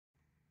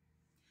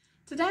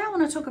Today I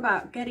want to talk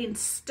about getting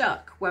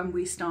stuck when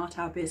we start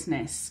our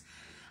business.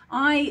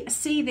 I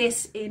see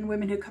this in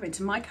women who come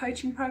into my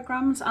coaching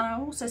programs, and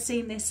I've also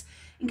seen this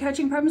in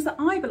coaching programs that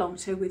I belong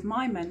to with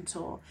my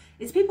mentor.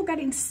 It's people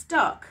getting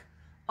stuck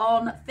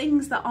on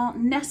things that aren't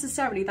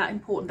necessarily that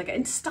important. They're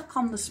getting stuck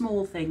on the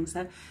small things.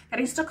 They're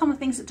getting stuck on the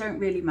things that don't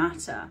really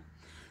matter.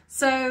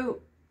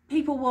 So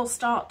people will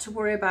start to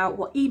worry about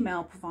what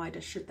email provider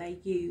should they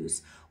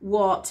use,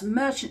 what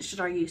merchant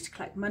should I use to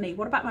collect money,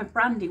 what about my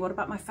branding, what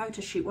about my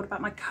photo shoot, what about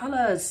my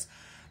colours.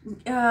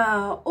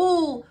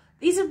 All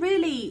these are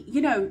really,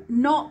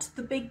 not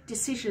the big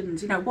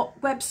decisions. What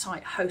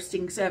website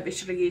hosting service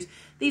should I use?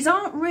 These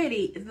aren't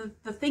really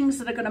the things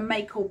that are going to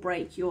make or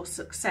break your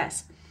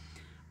success.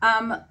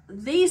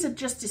 These are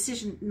just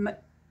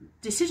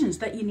decisions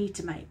that you need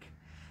to make.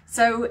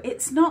 So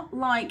it's not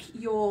like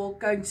you're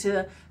going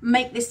to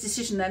make this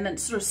decision and then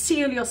sort of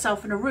seal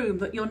yourself in a room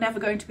that you're never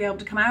going to be able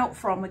to come out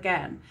from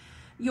again.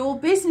 Your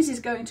business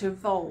is going to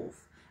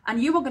evolve and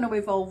you are going to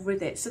evolve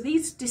with it. So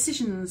these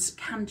decisions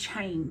can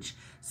change.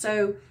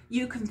 So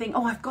you can think,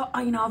 oh,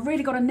 I've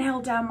really got to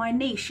nail down my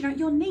niche.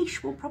 Your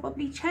niche will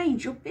probably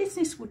change. Your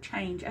business will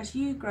change as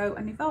you grow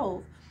and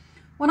evolve.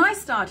 When I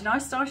started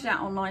out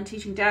online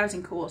teaching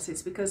dowsing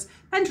courses,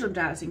 pendulum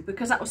dowsing,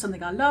 because that was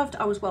something I loved.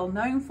 I was well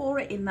known for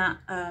it in that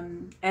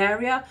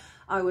area.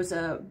 I was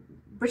a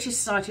British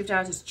Society of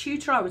Dowsers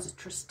tutor. I was a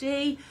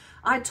trustee.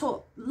 I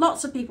taught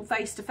lots of people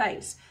face to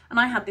face, and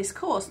I had this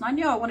course and I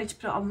knew I wanted to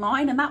put it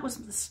online, and that was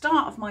the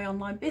start of my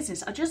online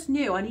business. I just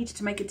knew I needed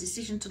to make a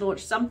decision to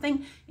launch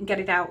something and get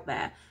it out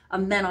there.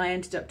 And then I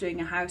ended up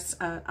doing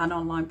an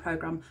online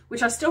program,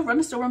 which I still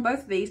run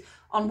both of these,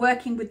 on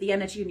working with the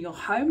energy in your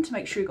home to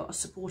make sure you've got a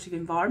supportive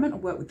environment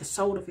and work with the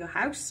soul of your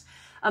house.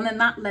 And then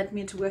that led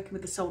me into working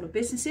with the soul of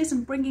businesses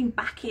and bringing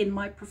back in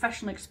my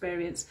professional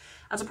experience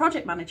as a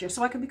project manager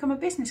so I could become a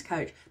business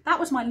coach. That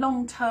was my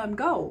long-term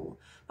goal.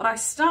 But I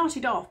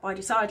started off by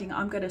deciding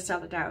I'm going to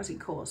sell a dowsing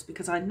course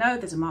because I know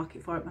there's a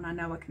market for it and I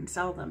know I can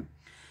sell them.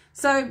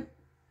 So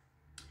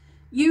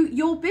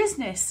your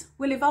business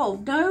will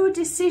evolve. No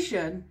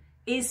decision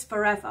is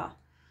forever.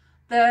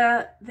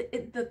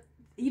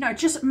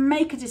 Just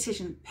make a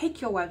decision.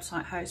 Pick your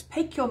website host,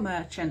 pick your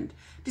merchant,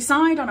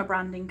 decide on a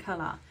branding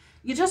colour.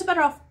 You're just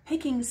better off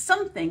picking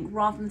something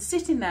rather than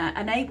sitting there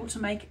and able to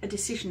make a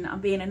decision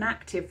and being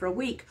inactive for a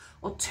week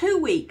or 2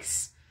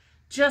 weeks.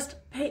 Just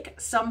pick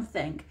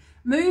something.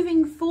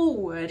 Moving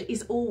forward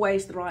is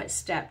always the right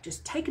step.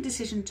 Just take a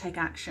decision, take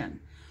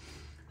action.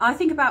 I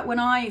think about when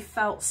I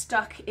felt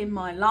stuck in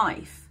my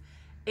life.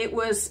 It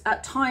was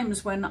at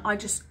times when I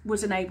just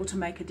wasn't able to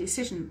make a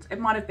decision. It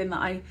might have been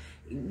that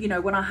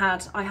when I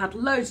had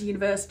loads of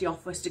university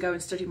offers to go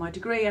and study my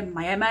degree and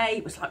my MA.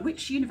 It was like,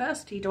 which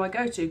university do I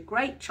go to?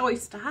 Great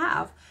choice to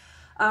have.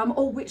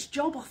 Or which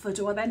job offer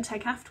do I then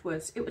take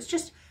afterwards? It was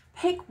just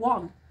pick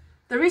one.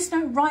 There is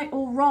no right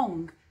or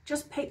wrong.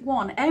 Just pick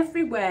one.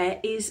 Everywhere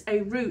is a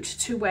route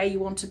to where you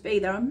want to be.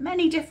 There are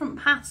many different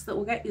paths that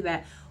will get you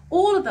there.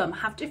 All of them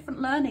have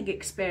different learning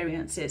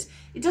experiences.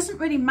 It doesn't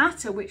really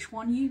matter which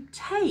one you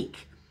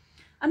take.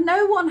 And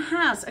no one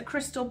has a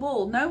crystal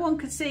ball. No one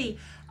can see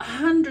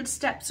 100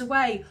 steps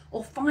away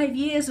or 5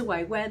 years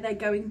away where they're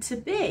going to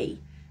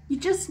be. You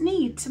just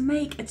need to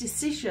make a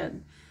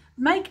decision.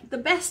 Make the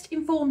best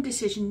informed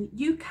decision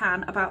you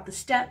can about the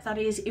step that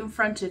is in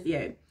front of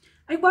you.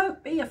 It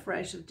won't be a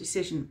forever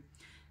decision.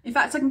 In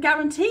fact, I can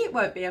guarantee it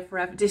won't be a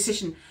forever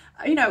decision.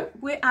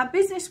 Our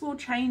business will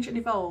change and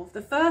evolve.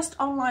 The first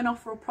online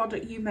offer or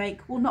product you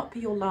make will not be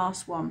your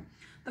last one.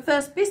 The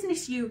first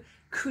business you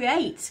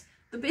create,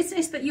 the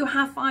business that you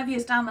have 5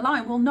 years down the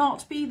line, will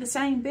not be the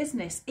same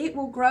business. It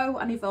will grow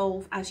and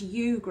evolve as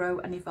you grow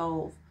and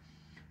evolve.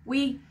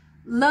 We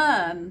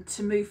learn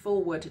to move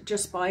forward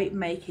just by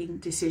making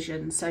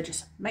decisions. So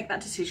just make that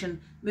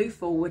decision, move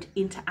forward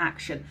into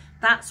action.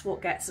 That's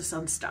what gets us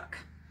unstuck.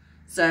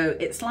 So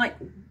it's like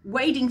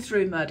wading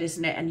through mud,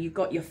 isn't it? And you've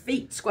got your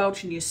feet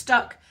squelching, you're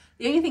stuck.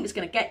 The only thing that's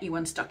going to get you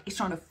unstuck is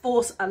trying to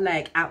force a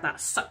leg out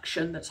that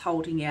suction that's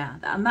holding you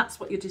out. And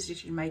that's what your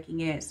decision making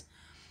is.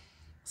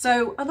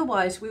 So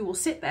otherwise we will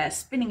sit there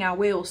spinning our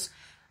wheels.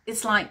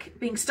 It's like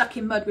being stuck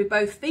in mud with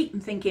both feet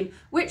and thinking,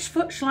 which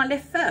foot shall I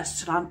lift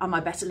first? Am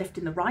I better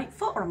lifting the right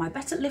foot or am I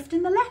better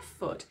lifting the left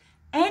foot?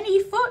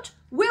 Any foot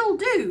will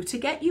do to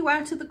get you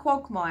out of the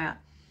quagmire.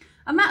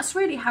 And that's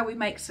really how we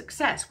make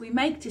success. We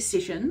make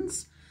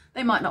decisions.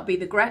 They might not be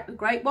the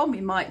great one. We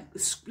might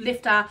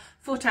lift our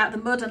foot out of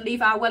the mud and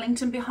leave our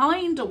Wellington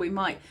behind, or we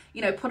might,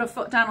 put a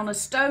foot down on a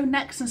stone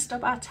next and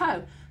stub our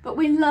toe. But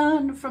we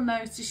learn from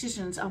those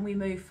decisions and we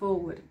move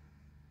forward.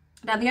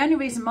 Now, the only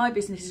reason my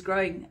business is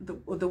growing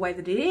the way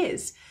that it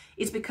is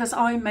because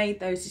I made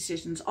those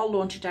decisions. I'll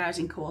launch a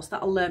dowsing course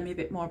that'll learn me a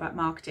bit more about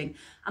marketing,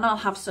 and I'll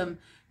have some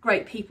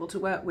great people to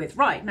work with.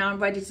 Right, now I'm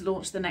ready to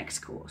launch the next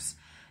course.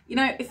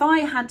 If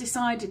I had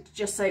decided to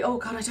just say, oh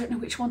God, I don't know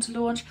which one to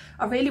launch.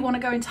 I really want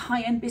to go into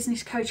high-end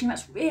business coaching.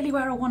 That's really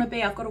where I want to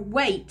be. I've got to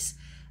wait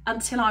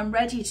until I'm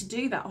ready to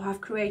do that or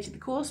have created the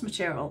course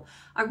material.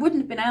 I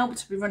wouldn't have been able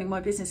to be running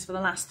my business for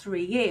the last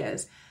 3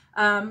 years.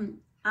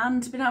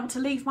 and been able to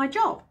leave my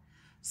job.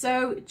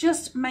 So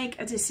just make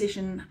a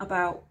decision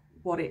about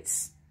what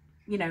it's,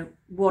 you know,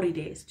 what it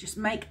is. Just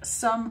make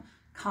some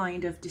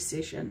kind of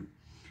decision.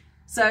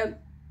 So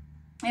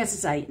as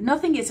I say,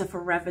 nothing is a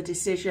forever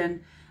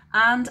decision.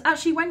 And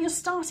actually, when you're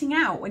starting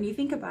out, when you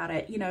think about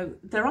it, you know,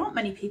 there aren't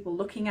many people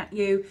looking at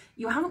you.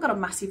 You haven't got a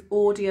massive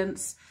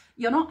audience.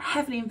 You're not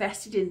heavily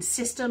invested in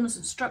systems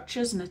and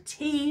structures and a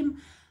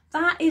team.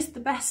 That is the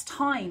best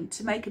time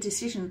to make a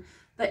decision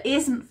that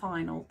isn't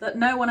final, that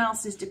no one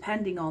else is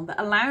depending on, that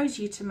allows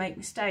you to make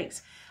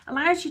mistakes,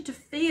 allows you to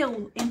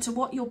feel into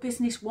what your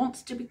business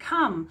wants to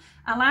become,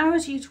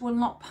 allows you to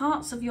unlock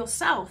parts of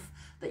yourself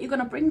that you're going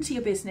to bring to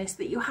your business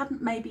that you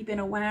hadn't maybe been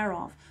aware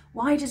of.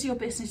 Why does your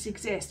business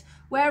exist?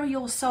 Where are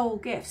your soul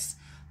gifts?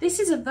 This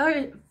is a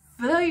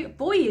very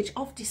voyage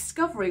of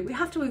discovery. We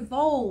have to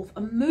evolve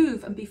and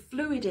move and be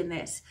fluid in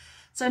this.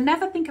 So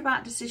never think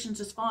about decisions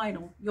as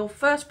final. Your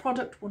first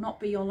product will not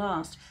be your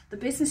last. The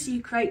business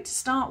you create to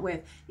start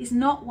with is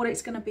not what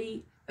it's going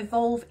to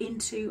evolve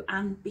into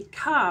and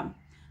become.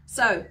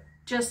 So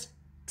just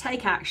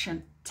take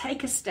action,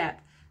 take a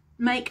step,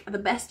 make the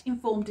best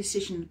informed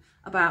decision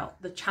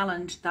about the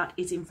challenge that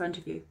is in front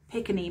of you.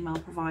 Pick an email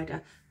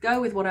provider,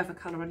 go with whatever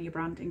colour on your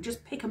branding,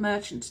 just pick a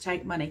merchant to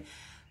take money,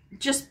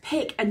 just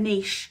pick a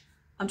niche.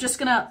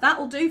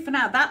 That'll do for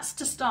now. That's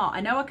to start.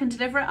 I know I can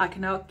deliver it. I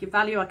can give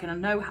value. I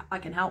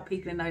can help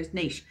people in those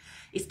niche.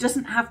 It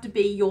doesn't have to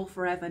be your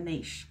forever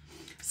niche.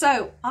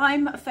 So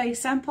I'm Faye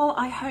Semple.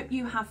 I hope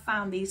you have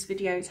found these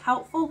videos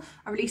helpful.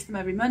 I release them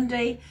every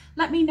Monday.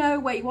 Let me know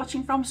where you're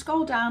watching from.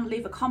 Scroll down,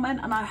 leave a comment,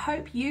 and I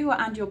hope you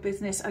and your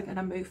business are going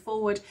to move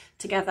forward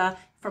together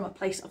from a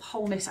place of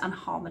wholeness and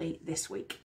harmony this week.